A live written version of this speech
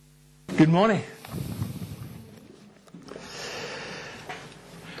Good morning.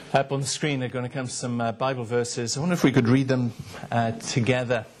 Up on the screen are going to come some Bible verses. I wonder if we could read them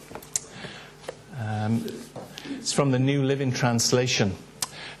together. It's from the New Living Translation.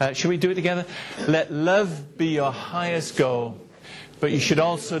 Should we do it together? Let love be your highest goal, but you should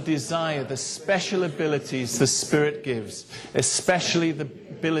also desire the special abilities the Spirit gives, especially the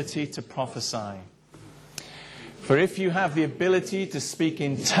ability to prophesy. For if you have the ability to speak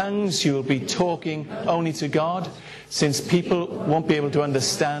in tongues, you will be talking only to God, since people won't be able to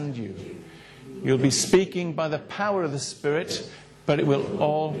understand you. You'll be speaking by the power of the Spirit, but it will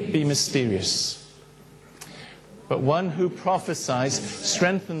all be mysterious. But one who prophesies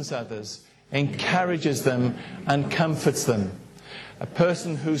strengthens others, encourages them, and comforts them. A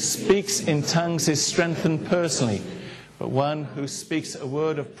person who speaks in tongues is strengthened personally, but one who speaks a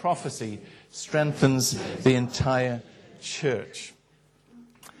word of prophecy strengthens the entire church.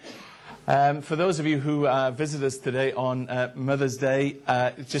 For those of you who visit us today on Mother's Day,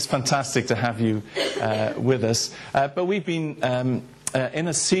 it's just fantastic to have you with us. But we've been in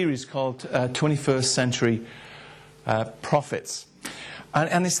a series called 21st Century Prophets.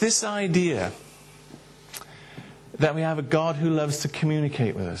 And it's this idea that we have a God who loves to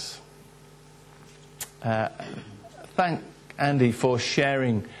communicate with us. Thank Andy for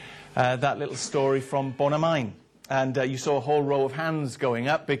sharing that little story from Bonamine. And you saw a whole row of hands going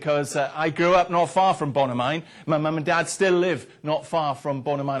up because I grew up not far from Bonamine. My mum and dad still live not far from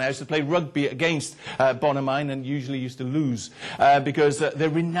Bonamine. I used to play rugby against Bonamine and usually used to lose because they're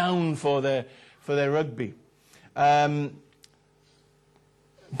renowned for their rugby. But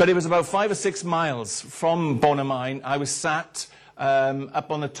it was about 5 or 6 miles from Bonamine. I was sat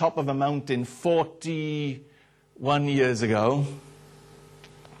up on the top of a mountain 41 years ago.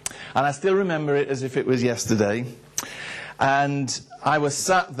 And I still remember it as if it was yesterday. And I was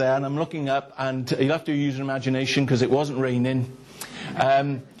sat there and I'm looking up, and you'll have to use your imagination because it wasn't raining.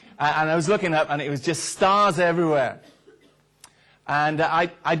 And I was looking up and it was just stars everywhere. And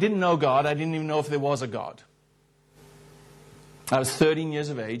I didn't know God. I didn't even know if there was a God. I was 13 years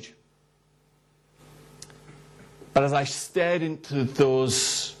of age. But as I stared into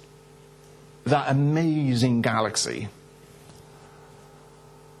that amazing galaxy,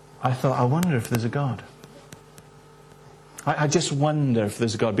 I thought, I wonder if there's a God. I just wonder if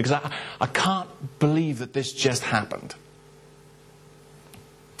there's a God, because I can't believe that this just happened.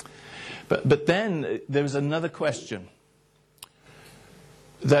 But then there was another question.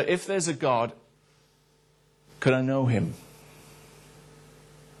 That if there's a God, could I know him?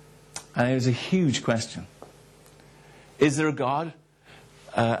 And it was a huge question. Is there a God?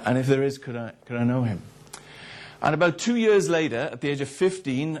 And if there is, could I know him? And about 2 years later, at the age of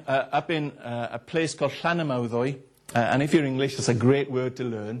 15, up in a place called Llanymowddwy, and if you're English, that's a great word to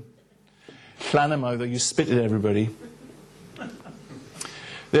learn. Llanymowddwy, you spit at everybody.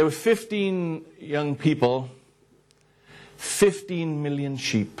 There were 15 young people, 15 million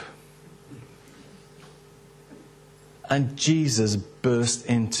sheep. And Jesus burst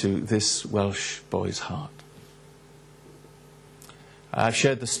into this Welsh boy's heart. I've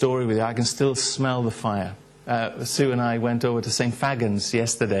shared the story with you. I can still smell the fire. Sue and I went over to St. Fagans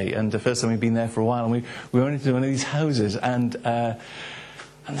yesterday, and the first time we've been there for a while, and we went into one of these houses, and the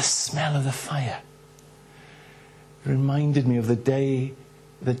smell of the fire reminded me of the day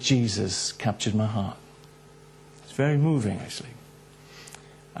that Jesus captured my heart. It's very moving, actually.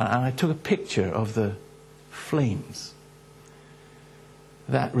 And I took a picture of the flames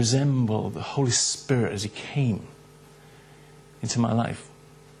that resembled the Holy Spirit as he came into my life.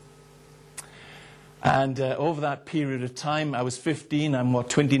 And over that period of time, I was 15. I'm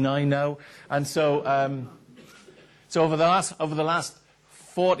 29 now, and so over the last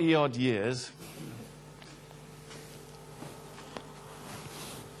 40 odd years,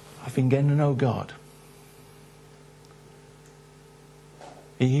 I've been getting to know God.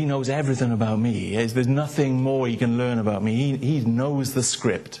 He knows everything about me. There's nothing more he can learn about me. He knows the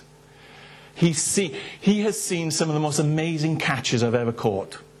script. He has seen some of the most amazing catches I've ever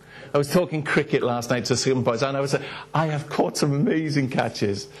caught. I was talking cricket last night to some boys, and I was saying, I have caught some amazing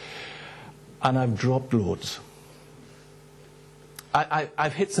catches, and I've dropped loads.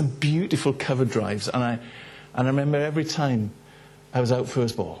 I've hit some beautiful cover drives, and I remember every time I was out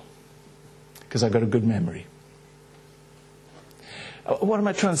first ball, because I've got a good memory. What am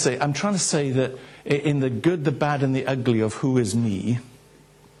I trying to say? I'm trying to say that in the good, the bad, and the ugly of who is me,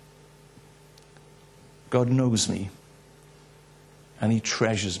 God knows me. And he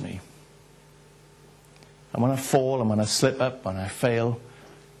treasures me. And when I fall and when I slip up and I fail,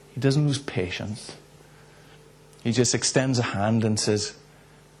 he doesn't lose patience. He just extends a hand and says,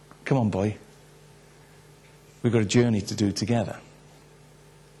 come on, boy. We've got a journey to do together.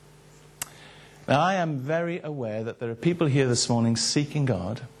 Now, I am very aware that there are people here this morning seeking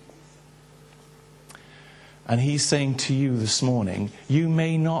God. And He's saying to you this morning, you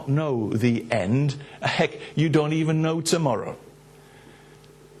may not know the end. Heck, you don't even know tomorrow.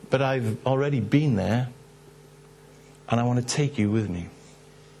 But I've already been there, and I want to take you with me.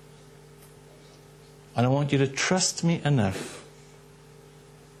 And I want you to trust me enough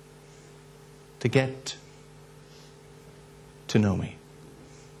to get to know me.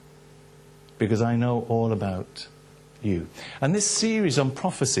 Because I know all about you. And this series on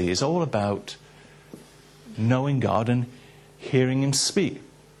prophecy is all about knowing God and hearing Him speak.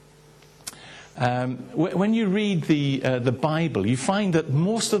 When you read the Bible, you find that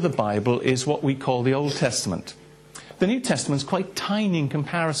most of the Bible is what we call the Old Testament. The New Testament is quite tiny in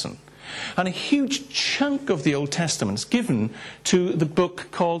comparison. And a huge chunk of the Old Testament is given to the book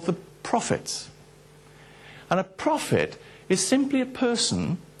called the prophets. And a prophet is simply a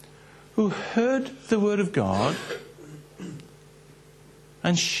person who heard the Word of God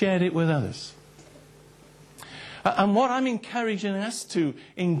and shared it with others. And what I'm encouraging us to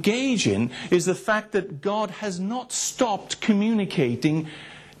engage in is the fact that God has not stopped communicating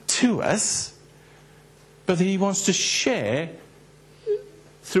to us, but that He wants to share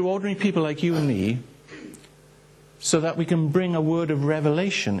through ordinary people like you and me, so that we can bring a word of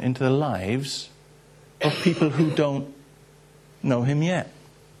revelation into the lives of people who don't know Him yet.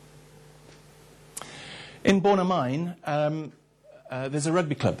 In Bonamine, there's a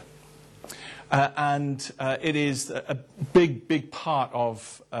rugby club. And it is a big part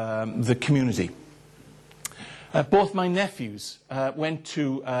of the community. Both my nephews went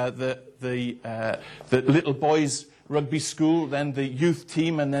to the little boys' rugby school, then the youth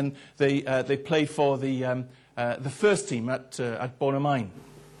team, and then they played for the first team at Bonamine.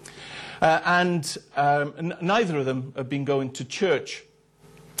 And neither of them have been going to church.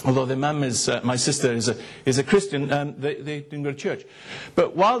 Although their mum is, my sister is a Christian, they didn't go to church.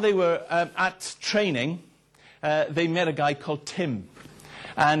 But while they were at training, they met a guy called Tim.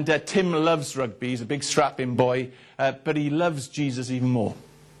 And Tim loves rugby. He's a big strapping boy, but he loves Jesus even more.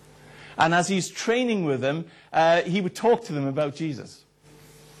 And as he's training with them, he would talk to them about Jesus.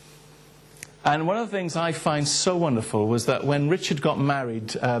 And one of the things I find so wonderful was that when Richard got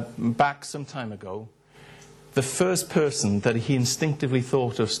married back some time ago, the first person that he instinctively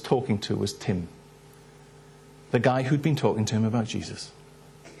thought of talking to was Tim, the guy who'd been talking to him about Jesus.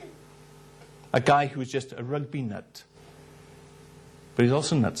 A guy who was just a rugby nut, but he's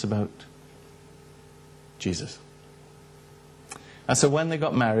also nuts about Jesus. And so when they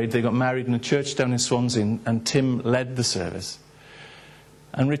got married in a church down in Swansea, and Tim led the service.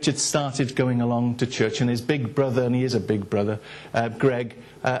 And Richard started going along to church, and his big brother, and he is a big brother, Greg,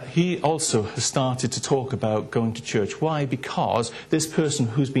 he also has started to talk about going to church. Why? Because this person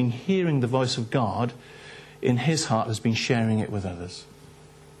who's been hearing the voice of God in his heart has been sharing it with others.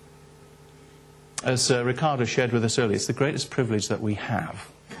 As Ricardo shared with us earlier, it's the greatest privilege that we have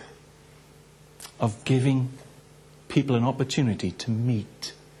of giving people an opportunity to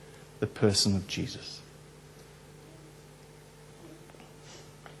meet the person of Jesus.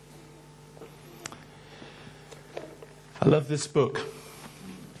 I love this book.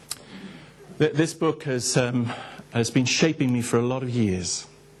 This book has been shaping me for a lot of years.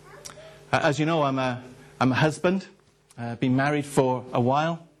 As you know, I'm a husband. I've been married for a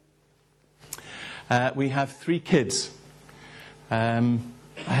while. We have 3 kids. I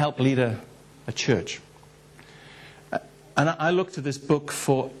help lead a church. And I look to this book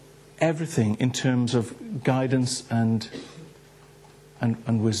for everything in terms of guidance and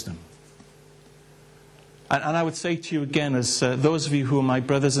wisdom. And I would say to you again, as those of you who are my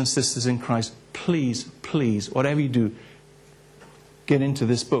brothers and sisters in Christ, please, whatever you do, get into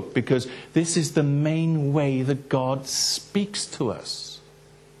this book, because this is the main way that God speaks to us.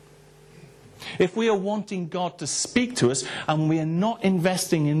 If we are wanting God to speak to us and we are not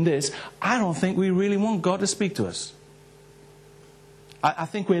investing in this, I don't think we really want God to speak to us. I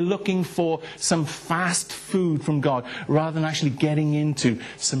think we're looking for some fast food from God rather than actually getting into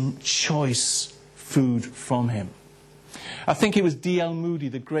some choice food from Him. I think it was D.L. Moody,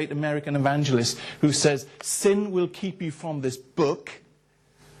 the great American evangelist, who says, sin will keep you from this book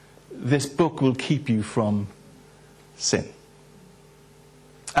will keep you from sin.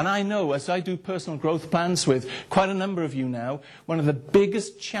 And I know, as I do personal growth plans with quite a number of you now, one of the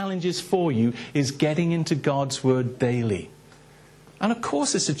biggest challenges for you is getting into God's Word daily. And of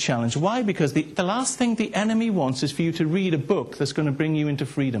course it's a challenge. Why? Because the last thing the enemy wants is for you to read a book that's going to bring you into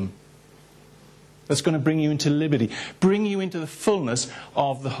freedom. that's going to bring you into liberty, bring you into the fullness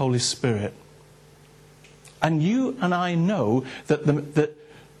of the Holy Spirit. And you and I know that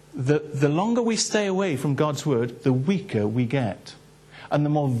the longer we stay away from God's Word, the weaker we get. And the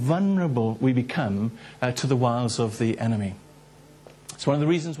more vulnerable we become to the wiles of the enemy. It's one of the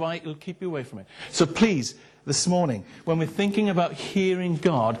reasons why it'll keep you away from it. So please, this morning, when we're thinking about hearing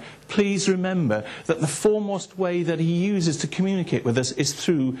God, please remember that the foremost way that He uses to communicate with us is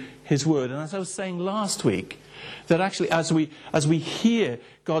through His Word. And as I was saying last week, that actually as we hear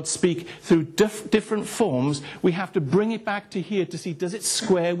God speak through different forms, we have to bring it back to here to see, does it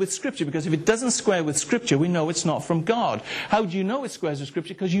square with Scripture? Because if it doesn't square with Scripture, we know it's not from God. How do you know it squares with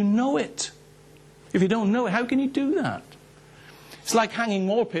Scripture? Because you know it. If you don't know it, how can you do that? It's like hanging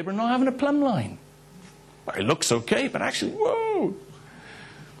wallpaper and not having a plumb line. Well, it looks okay, but actually, whoa!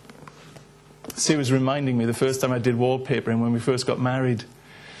 Sue was reminding me the first time I did wallpapering when we first got married.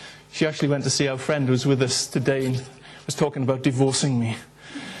 She actually went to see our friend who was with us today and was talking about divorcing me.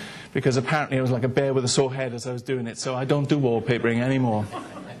 Because apparently I was like a bear with a sore head as I was doing it, so I don't do wallpapering anymore.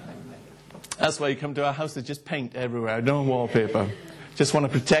 That's why you come to our house, there's just paint everywhere. I don't wallpaper. Just want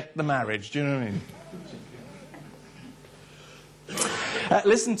to protect the marriage, do you know what I mean?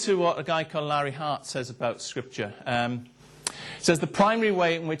 Listen to what a guy called Larry Hart says about Scripture. He says, the primary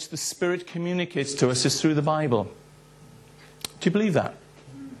way in which the Spirit communicates to us is through the Bible. Do you believe that?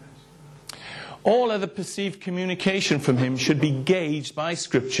 All other perceived communication from Him should be gauged by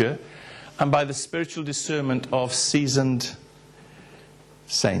Scripture and by the spiritual discernment of seasoned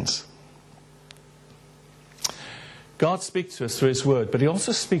saints. God speaks to us through His Word, but He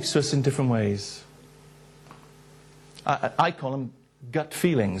also speaks to us in different ways. I call them gut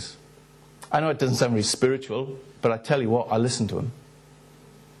feelings. I know it doesn't sound very spiritual, but I tell you what, I listen to Him.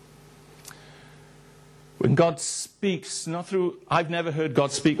 When God speaks, not through, I've never heard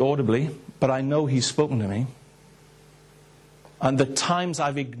God speak audibly, but I know He's spoken to me. And the times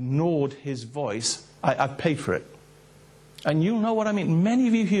I've ignored His voice, I've paid for it. And you'll know what I mean. Many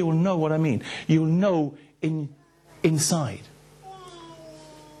of you here will know what I mean. You'll know inside.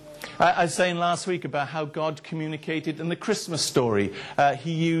 I was saying last week about how God communicated in the Christmas story.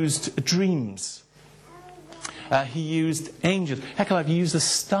 He used dreams. He used angels. Heck, I've used a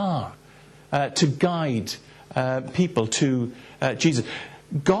star to guide people to Jesus.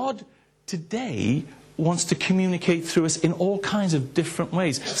 God today wants to communicate through us in all kinds of different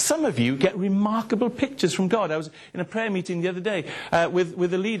ways. Some of you get remarkable pictures from God. I was in a prayer meeting the other day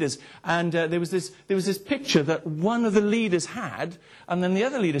with the leaders, and there was this picture that one of the leaders had, and then the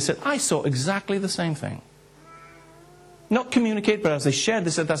other leader said, I saw exactly the same thing. Not communicate, but as they shared,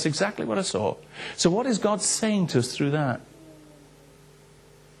 they said, that's exactly what I saw. So what is God saying to us through that?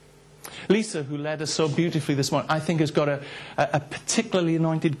 Lisa, who led us so beautifully this morning, I think has got a particularly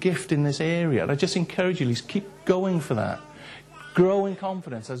anointed gift in this area. And I just encourage you, Lisa, keep going for that. Grow in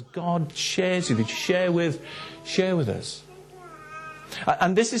confidence as God shares with you. Share with us.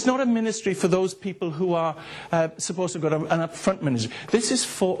 And this is not a ministry for those people who are supposed to have got an upfront ministry. This is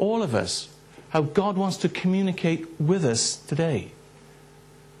for all of us. How God wants to communicate with us today.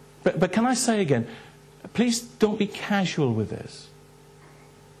 But can I say again, please don't be casual with this.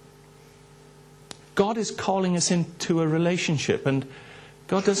 God is calling us into a relationship, and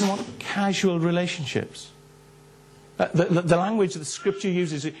God doesn't want casual relationships. The language that the Scripture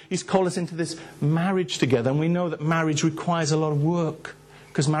uses, He's called us into this marriage together, and we know that marriage requires a lot of work,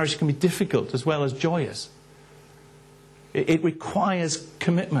 because marriage can be difficult as well as joyous. It requires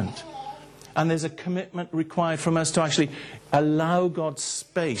commitment, and there's a commitment required from us to actually allow God's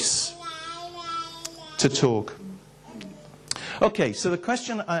space to talk. Okay, so the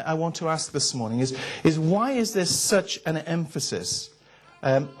question I want to ask this morning is why is there such an emphasis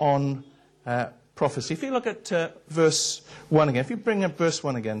on prophecy? If you look at verse 1 again, if you bring up verse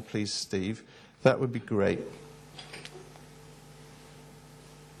 1 again, please, Steve, that would be great.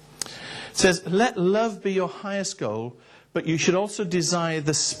 It says, let love be your highest goal, but you should also desire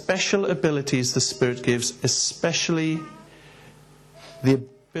the special abilities the Spirit gives, especially the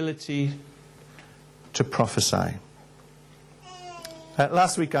ability to prophesy.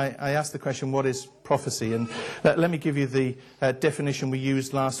 Last week I asked the question, what is prophecy? And let me give you the definition we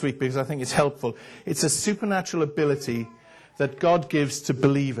used last week, because I think it's helpful. It's a supernatural ability that God gives to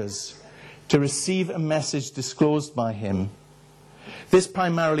believers to receive a message disclosed by Him. This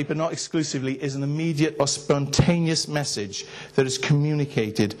primarily, but not exclusively, is an immediate or spontaneous message that is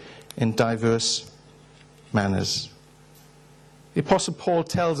communicated in diverse manners. The Apostle Paul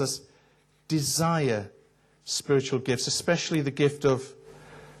tells us, desire spiritual gifts, especially the gift of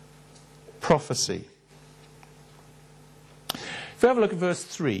prophecy. If we have a look at verse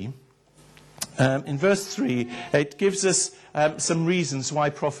 3, in verse 3, it gives us some reasons why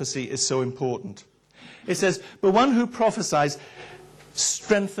prophecy is so important. It says, but one who prophesies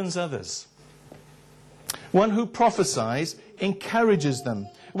strengthens others. One who prophesies encourages them.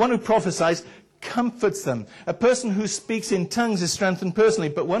 One who prophesies comforts them. A person who speaks in tongues is strengthened personally,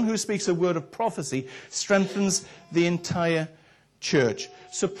 but one who speaks a word of prophecy strengthens the entire church.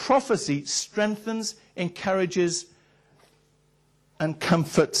 So prophecy strengthens, encourages, and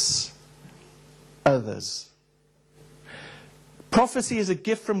comforts others. Prophecy is a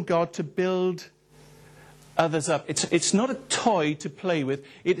gift from God to build others up. It's not a toy to play with.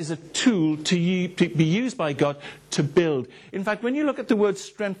 It is a tool to be used by God to build. In fact, when you look at the word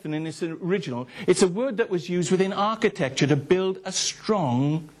strengthen in its original, it's a word that was used within architecture to build a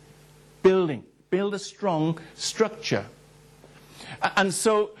strong building, build a strong structure. And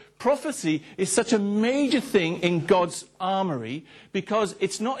so prophecy is such a major thing in God's armory because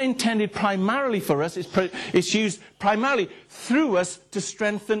it's not intended primarily for us. It's used primarily through us to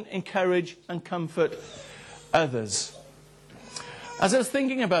strengthen, encourage, and comfort others. As I was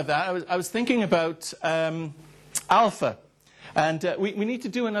thinking about that, I was thinking about Alpha. And we need to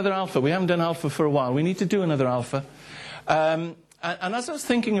do another Alpha. We haven't done Alpha for a while. We need to do another Alpha. And as I was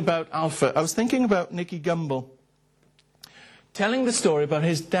thinking about Alpha, I was thinking about Nicky Gumbel telling the story about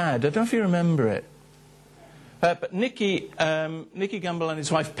his dad. I don't know if you remember it. But Nicky Gumbel and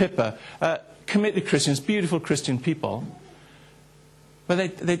his wife Pippa, committed Christians, beautiful Christian people.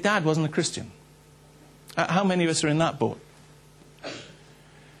 But their dad wasn't a Christian. How many of us are in that boat?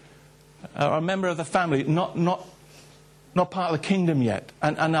 A member of the family, not part of the kingdom yet,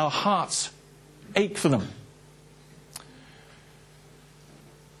 and our hearts ache for them.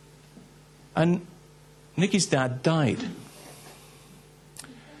 And Nicky's dad died.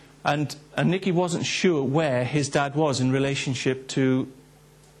 And Nicky wasn't sure where his dad was in relationship to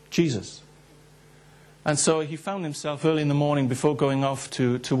Jesus. And so he found himself early in the morning before going off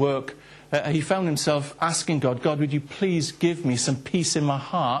to work, he found himself asking God, would you please give me some peace in my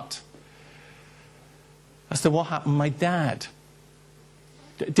heart as to what happened to my dad?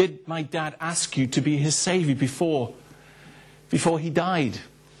 Did my dad ask you to be his Savior before he died?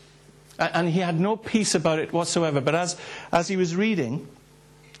 And he had no peace about it whatsoever. But as he was reading,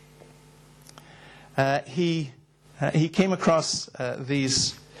 he came across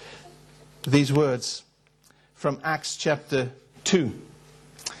these words from Acts chapter 2.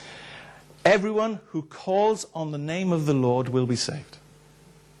 Everyone who calls on the name of the Lord will be saved.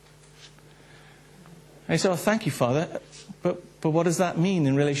 And he said, thank you, Father, but what does that mean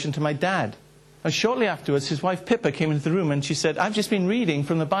in relation to my dad? And shortly afterwards, his wife Pippa came into the room and she said, I've just been reading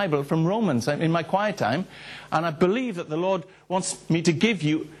from the Bible, from Romans, in my quiet time, and I believe that the Lord wants me to give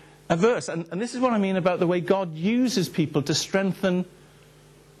you a verse. And this is what I mean about the way God uses people to strengthen,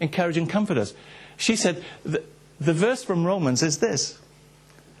 encourage, and comfort us. She said, the verse from Romans is this.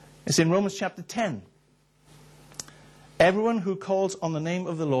 It's in Romans chapter 10. Everyone who calls on the name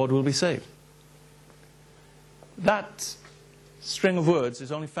of the Lord will be saved. That string of words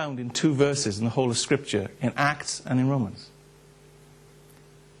is only found in 2 verses in the whole of Scripture, in Acts and in Romans.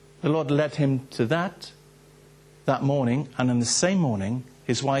 The Lord led him to that morning, and in the same morning,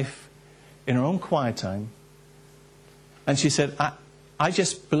 his wife, in her own quiet time, and she said, I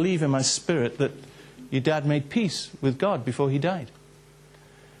just believe in my spirit that your dad made peace with God before he died.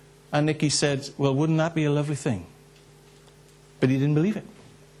 And Nicky said, well, wouldn't that be a lovely thing? But he didn't believe it.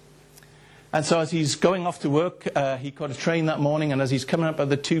 And so as he's going off to work, he caught a train that morning, and as he's coming up at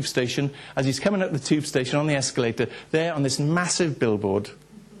the tube station, on the escalator, there on this massive billboard,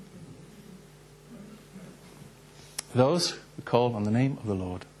 those who call on the name of the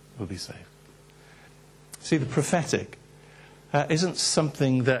Lord will be saved. See, the prophetic isn't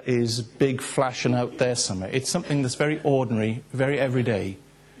something that is big, flash, and out there somewhere. It's something that's very ordinary, very everyday,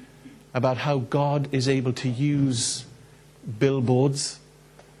 about how God is able to use billboards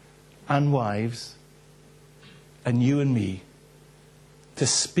and wives and you and me to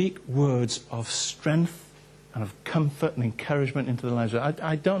speak words of strength and of comfort and encouragement into the lives.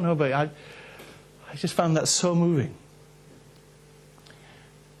 I don't know about you. I just found that so moving.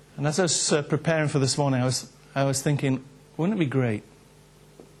 And as I was preparing for this morning, I was thinking, wouldn't it be great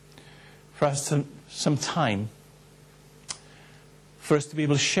for us to some time for us to be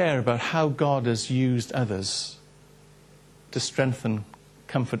able to share about how God has used others to strengthen,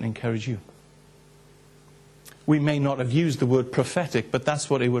 comfort, and encourage you. We may not have used the word prophetic, but that's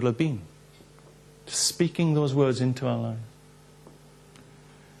what it would have been. Speaking those words into our lives.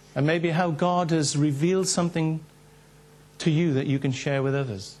 And maybe how God has revealed something to you that you can share with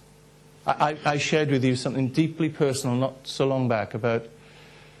others. I shared with you something deeply personal not so long back about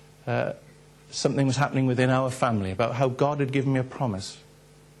something was happening within our family, about how God had given me a promise.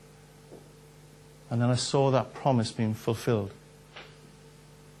 And then I saw that promise being fulfilled.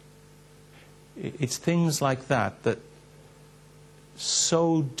 It's things like that that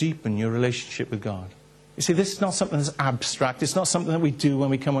so deepen your relationship with God. You see, this is not something that's abstract. It's not something that we do when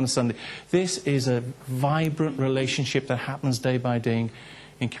we come on a Sunday. This is a vibrant relationship that happens day by day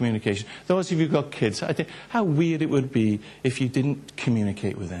in communication. Those of you who've got kids, I think how weird it would be if you didn't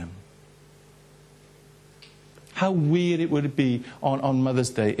communicate with them. How weird it would be on Mother's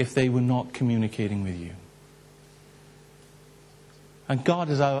Day if they were not communicating with you. And God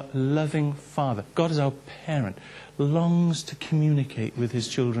is our loving Father. God is our parent. Longs to communicate with his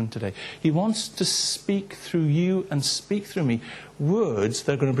children today. He wants to speak through you and speak through me words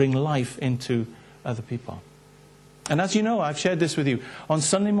that are going to bring life into other people. And as you know, I've shared this with you. On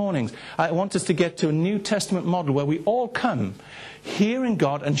Sunday mornings, I want us to get to a New Testament model where we all come hearing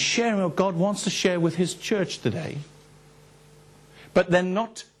God and sharing what God wants to share with his church today. But then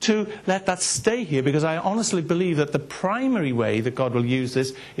not to let that stay here, because I honestly believe that the primary way that God will use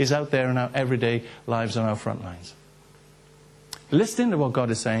this is out there in our everyday lives on our front lines. Listening to what God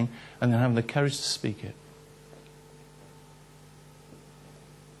is saying and then having the courage to speak it.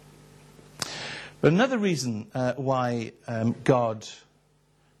 But another reason why God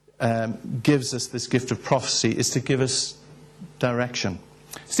gives us this gift of prophecy is to give us direction.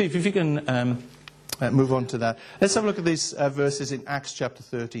 Steve, if you can move on to that. Let's have a look at these verses in Acts chapter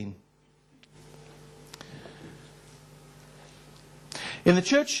 13. In the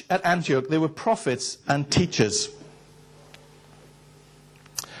church at Antioch, there were prophets and teachers.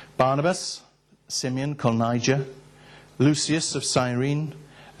 Barnabas, Simeon, called Niger, Lucius of Cyrene,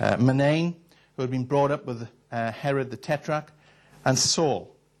 Manaen, who had been brought up with Herod the Tetrarch, and Saul.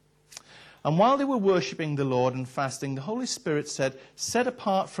 And while they were worshipping the Lord and fasting, the Holy Spirit said, "Set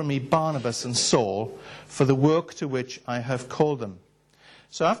apart from me Barnabas and Saul for the work to which I have called them."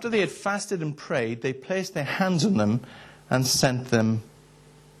 So after they had fasted and prayed, they placed their hands on them and sent them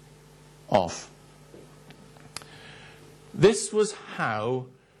off. This was how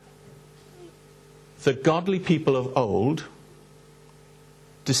the godly people of old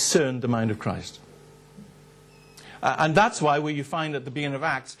discerned the mind of Christ. And that's why where you find at the beginning of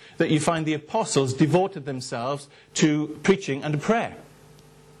Acts that you find the apostles devoted themselves to preaching and to prayer.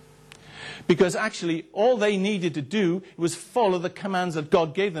 Because actually all they needed to do was follow the commands that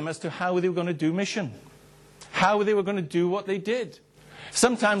God gave them as to how they were going to do mission. How they were going to do what they did.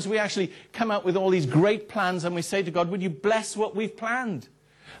 Sometimes we actually come out with all these great plans and we say to God, "Would you bless what we've planned?"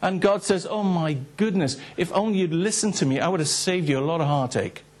 And God says, "Oh my goodness, if only you'd listened to me, I would have saved you a lot of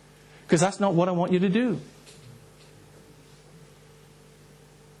heartache. Because that's not what I want you to do."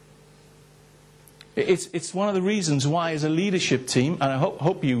 It's one of the reasons why as a leadership team, and I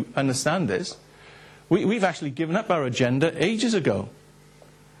hope you understand this, we've actually given up our agenda ages ago.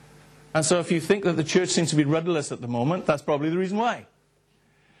 And so if you think that the church seems to be rudderless at the moment, that's probably the reason why.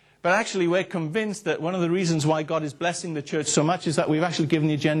 But actually we're convinced that one of the reasons why God is blessing the church so much is that we've actually given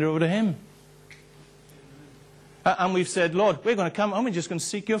the agenda over to him. And we've said, "Lord, we're going to come and we're just going to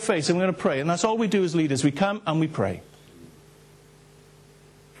seek your face and we're going to pray." And that's all we do as leaders. We come and we pray.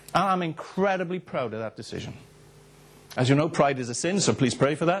 And I'm incredibly proud of that decision. As you know, pride is a sin, so please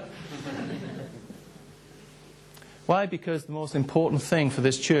pray for that. Why? Because the most important thing for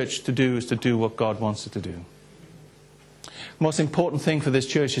this church to do is to do what God wants it to do. The most important thing for this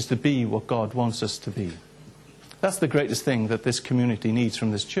church is to be what God wants us to be. That's the greatest thing that this community needs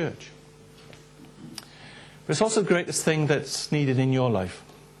from this church. But it's also the greatest thing that's needed in your life.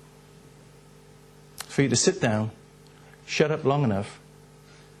 For you to sit down, shut up long enough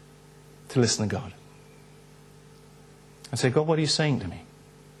to listen to God. And say, "God, what are you saying to me?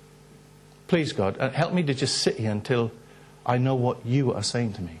 Please, God, help me to just sit here until I know what you are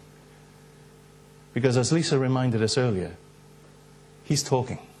saying to me." Because as Lisa reminded us earlier, he's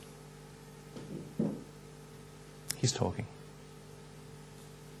talking. He's talking.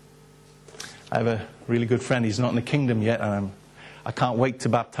 I have a really good friend. He's not in the kingdom yet, and I can't wait to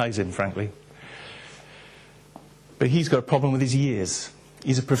baptize him, frankly. But he's got a problem with his ears.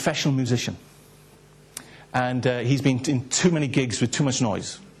 He's a professional musician. And he's been in too many gigs with too much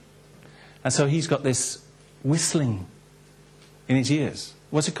noise. And so he's got this whistling in his ears.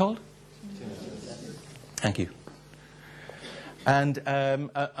 What's it called? Thank you. And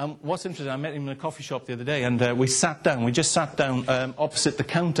what's interesting, I met him in a coffee shop the other day, and we just sat down opposite the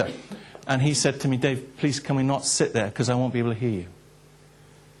counter. And he said to me, "Dave, please can we not sit there, because I won't be able to hear you.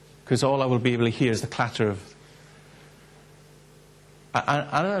 Because all I will be able to hear is the clatter of..."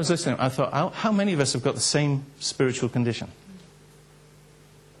 And I was listening, I thought, how many of us have got the same spiritual condition?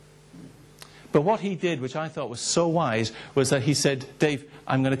 But what he did, which I thought was so wise, was that he said, Dave,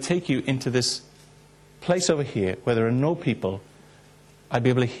 I'm going to take you into this place over here where there are no people. I'd be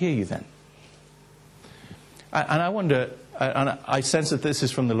able to hear you then. And I wonder, and I sense that this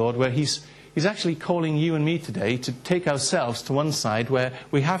is from the Lord, where He's actually calling you and me today to take ourselves to one side where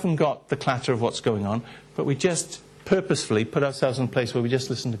we haven't got the clatter of what's going on, but we just purposefully put ourselves in a place where we just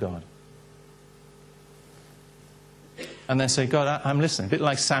listen to God. And then say, God, I'm listening. A bit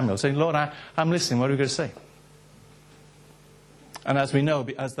like Samuel saying, Lord, I'm listening. What are we going to say? And as we know,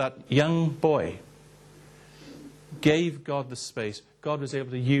 as that young boy gave God the space, God was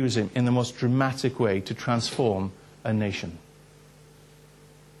able to use him in the most dramatic way to transform a nation.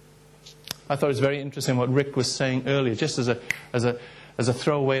 I thought it was very interesting what Rick was saying earlier, just as a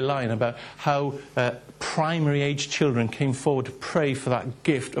throwaway line about how primary age children came forward to pray for that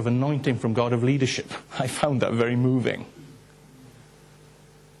gift of anointing from God of leadership. I found that very moving.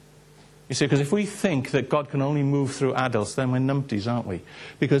 You see, because if we think that God can only move through adults, then we're numpties, aren't we?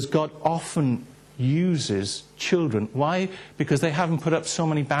 Because God often uses children. Why? Because they haven't put up so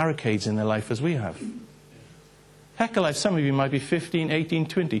many barricades in their life as we have. Heck alive, some of you might be 15, 18,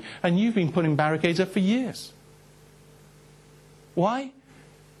 20, and you've been putting barricades up for years. Why?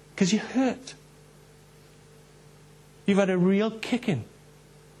 Because you're hurt. You've had a real kicking.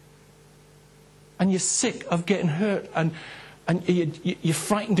 And you're sick of getting hurt, and you're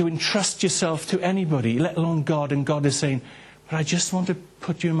frightened to entrust yourself to anybody, let alone God, and God is saying, but I just want to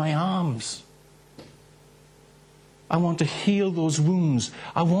put you in my arms. I want to heal those wounds.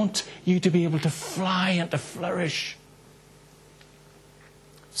 I want you to be able to fly and to flourish.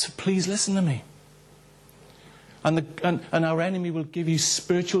 So please listen to me. And our enemy will give you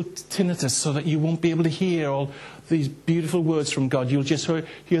spiritual tinnitus so that you won't be able to hear all these beautiful words from God. You'll just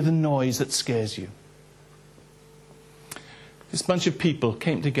hear the noise that scares you. This bunch of people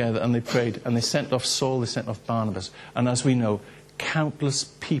came together and they prayed, and they sent off Saul, they sent off Barnabas. And as we know, countless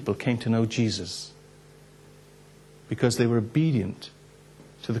people came to know Jesus because they were obedient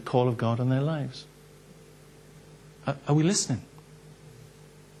to the call of God on their lives. Are we listening?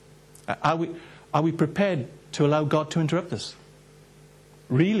 Are we prepared to allow God to interrupt us?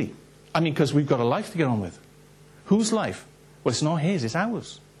 Really? I mean, because we've got a life to get on with. Whose life? Well, it's not His, it's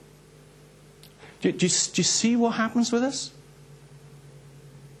ours. Do you see what happens with us?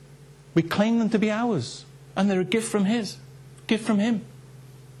 We claim them to be ours, and they're a gift from His, gift from Him.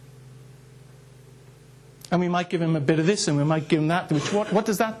 And we might give Him a bit of this, and we might give Him that. Which what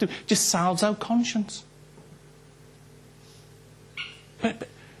does that do? Just salves our conscience. But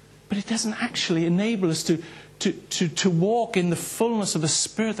it doesn't actually enable us to walk in the fullness of the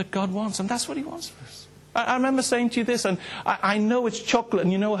Spirit that God wants, and that's what He wants for us. I remember saying to you this, and I know it's chocolate,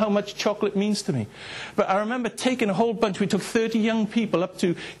 and you know how much chocolate means to me. But I remember taking a whole bunch. We took 30 young people up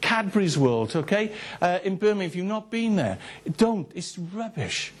to Cadbury's World, okay, in Birmingham. If you've not been there, don't. It's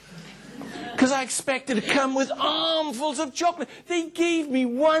rubbish. Because I expected to come with armfuls of chocolate. They gave me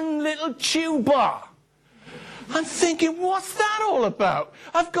one little chew bar. I'm thinking, what's that all about?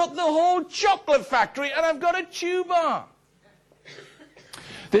 I've got the whole chocolate factory, and I've got a chew bar.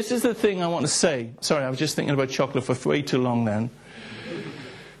 This is the thing I want to say. Sorry, I was just thinking about chocolate for way too long then.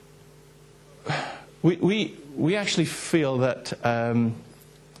 We actually feel that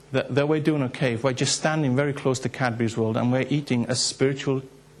we're doing okay if we're just standing very close to Cadbury's World and we're eating a spiritual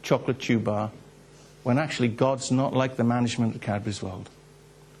chocolate chew bar, when actually God's not like the management of Cadbury's World.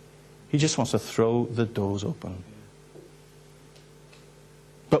 He just wants to throw the doors open.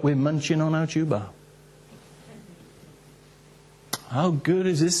 But we're munching on our chew bar. How good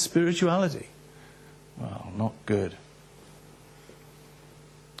is this spirituality? Well, not good.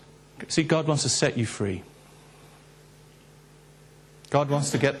 See, God wants to set you free. God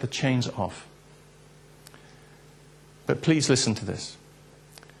wants to get the chains off. But please listen to this.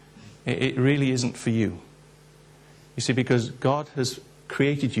 It really isn't for you. You see, because God has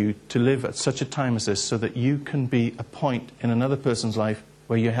created you to live at such a time as this so that you can be a point in another person's life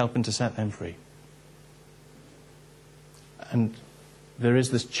where you're helping to set them free. And there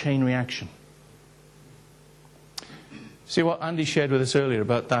is this chain reaction. See what Andy shared with us earlier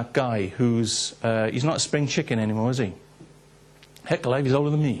about that guy who's, he's not a spring chicken anymore, is he? Heck alive, he's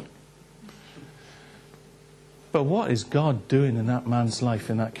older than me. But what is God doing in that man's life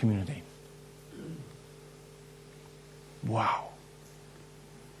in that community? Wow.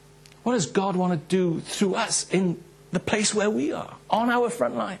 What does God want to do through us in the place where we are, on our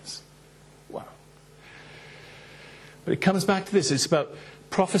front lines? Wow. But it comes back to this. It's about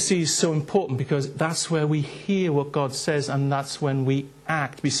prophecy is so important because that's where we hear what God says and that's when we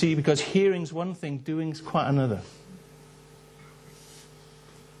act. We see, because hearing's one thing, doing's quite another.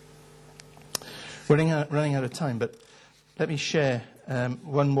 running out of time, but let me share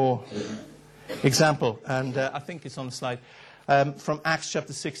one more example, and I think it's on the slide, from Acts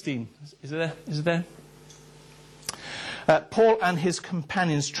chapter 16. Is it there? Paul and his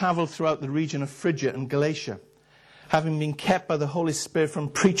companions travelled throughout the region of Phrygia and Galatia, having been kept by the Holy Spirit from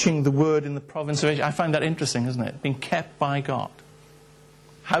preaching the word in the province of Asia. I find that interesting, isn't it? Being kept by God.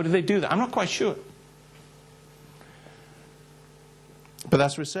 How do they do that? I'm not quite sure. But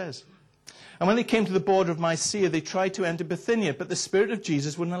that's what it says. And when they came to the border of Mysia, they tried to enter Bithynia, but the Spirit of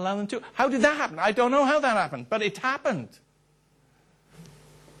Jesus wouldn't allow them to. How did that happen? I don't know how that happened, but it happened.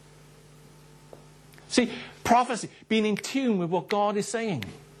 See, prophecy, being in tune with what God is saying.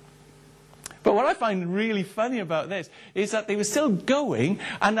 But what I find really funny about this is that they were still going,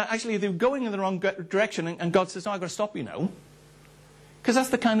 and actually they were going in the wrong direction, and God says, "No, I've got to stop you now." Because that's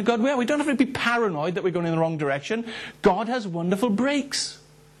the kind of God we are. We don't have to be paranoid that we're going in the wrong direction. God has wonderful breaks.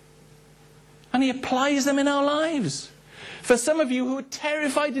 And He applies them in our lives. For some of you who are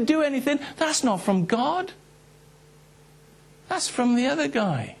terrified to do anything, that's not from God. That's from the other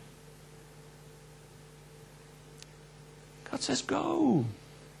guy. God says, go.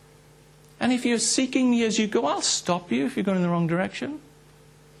 And if you're seeking me as you go, I'll stop you if you're going in the wrong direction.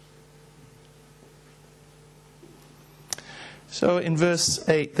 So in verse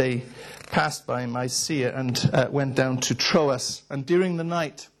 8, they passed by Mysia and went down to Troas. And during the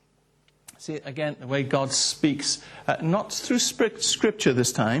night, see, again, the way God speaks, not through Scripture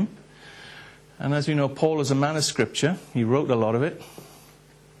this time. And as we know, Paul is a man of Scripture. He wrote a lot of it.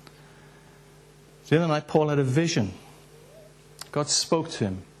 The other night, Paul had a vision. God spoke to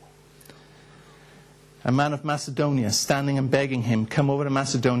him. A man of Macedonia standing and begging him, "Come over to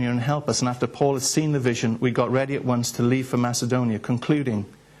Macedonia and help us." And after Paul had seen the vision, we got ready at once to leave for Macedonia, concluding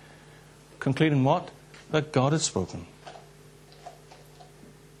what? That God had spoken.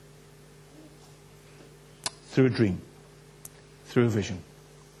 Through a dream. Through a vision.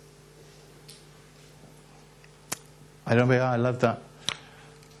 I love that.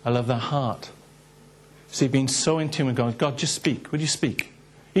 I love that heart. See, being so in tune with God. God, just speak. Would you speak?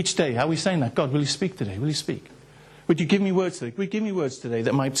 Each day, how are we saying that? God, will you speak today? Will you speak? Would you give me words today? Would you give me words today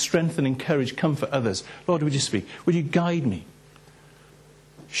that might strengthen, encourage, comfort others? Lord, would you speak? Would you guide me?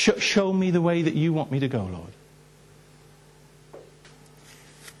 Show me the way that you want me to go, Lord.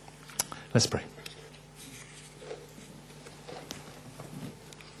 Let's pray.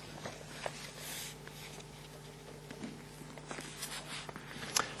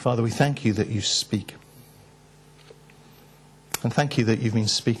 Father, we thank you that you speak. And thank you that you've been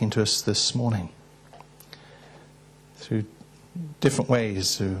speaking to us this morning through different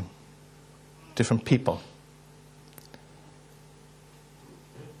ways, through different people.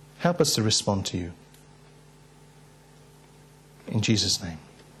 Help us to respond to you. In Jesus' name.